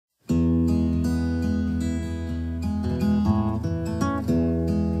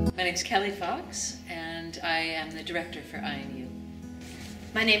name's Kelly Fox, and I am the director for IMU.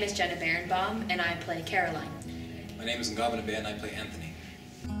 My name is Jenna Barenbaum, and I play Caroline. My name is Gunderson, and I play Anthony.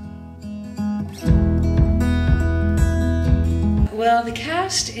 Well, the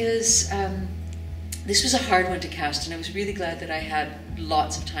cast is, this was a hard one to cast, and I was really glad that I had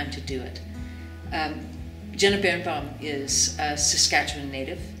lots of time to do it. Jenna Barenbaum is a Saskatchewan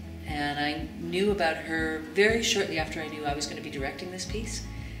native, and I knew about her very shortly after I knew I was going to be directing this piece.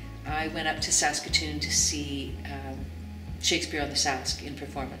 I went up to Saskatoon to see Shakespeare on the Sask in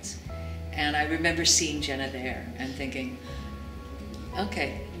performance, and I remember seeing Jenna there and thinking,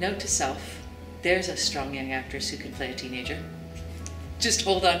 okay, note to self, there's a strong young actress who can play a teenager. Just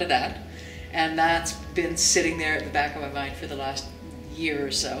hold on to that. And that's been sitting there at the back of my mind for the last year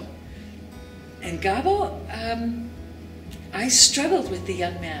or so. And Gabo, I struggled with the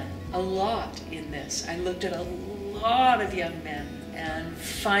young man a lot in this. I looked at a lot of young men, and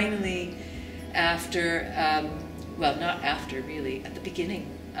finally, after, well, not after really, at the beginning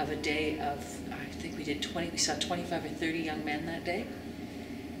of a day of, I think we saw 25 or 30 young men that day.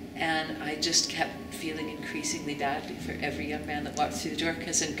 And I just kept feeling increasingly badly for every young man that walked through the door,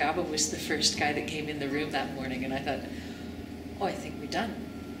 because Gabo was the first guy that came in the room that morning, and I thought, oh, I think we're done.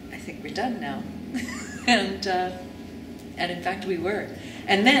 I think we're done now. And in fact we were.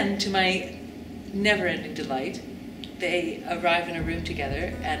 And then, to my never-ending delight, they arrive in a room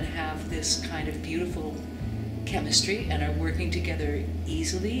together and have this kind of beautiful chemistry and are working together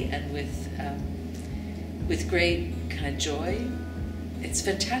easily and with great kind of joy. It's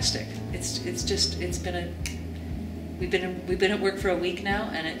fantastic. We've been at work for a week now,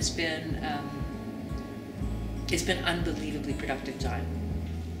 and it's been unbelievably productive time.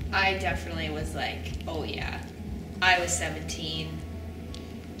 I definitely was like, oh yeah, I was 17.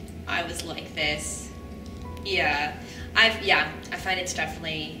 I was like this. Yeah, I find it's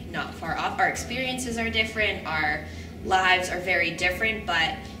definitely not far off. Our experiences are different. Our lives are very different,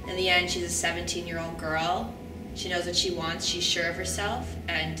 but in the end, she's a 17-year-old girl. She knows what she wants, she's sure of herself,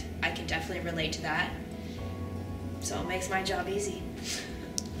 and I can definitely relate to that. So it makes my job easy.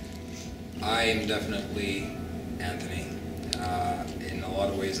 I am definitely Anthony. In a lot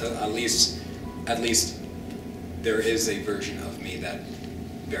of ways, at least there is a version of me that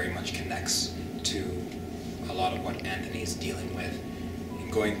very much connects to a lot of what Anthony's dealing with.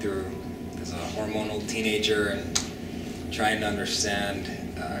 And going through as a hormonal teenager and trying to understand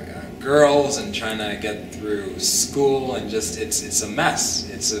girls and trying to get through school, and just it's a mess.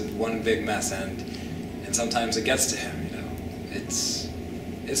 It's one big mess, and sometimes it gets to him. You know,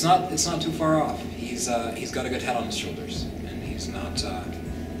 it's not too far off. He's got a good head on his shoulders, and he's not.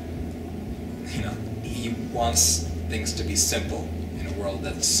 You know, he wants things to be simple in a world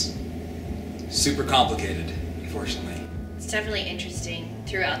that's super complicated, unfortunately. It's definitely interesting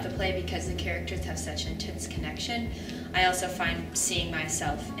throughout the play because the characters have such an intense connection. I also find seeing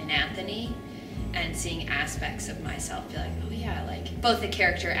myself in Anthony and seeing aspects of myself be like, oh yeah, like both the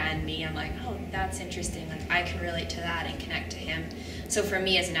character and me, I'm like, oh, that's interesting. Like I can relate to that and connect to him. So for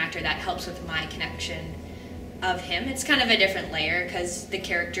me as an actor, that helps with my connection of him. It's kind of a different layer because the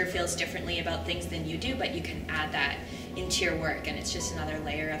character feels differently about things than you do, but you can add that into your work, and it's just another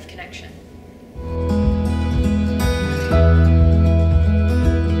layer of connection.